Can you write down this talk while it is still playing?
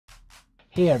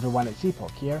Hey everyone, it's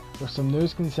Epoch here with some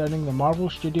news concerning the Marvel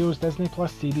Studios Disney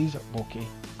Plus series Loki.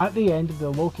 At the end of the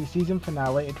Loki season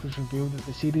finale, it was revealed that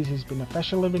the series has been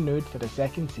officially renewed for the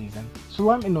second season. So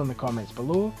let me know in the comments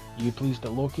below, are you pleased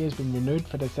that Loki has been renewed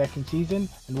for the second season,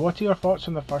 and what are your thoughts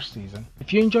on the first season?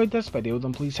 If you enjoyed this video,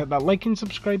 then please hit that like and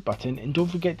subscribe button, and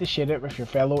don't forget to share it with your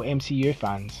fellow MCU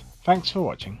fans. Thanks for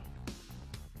watching.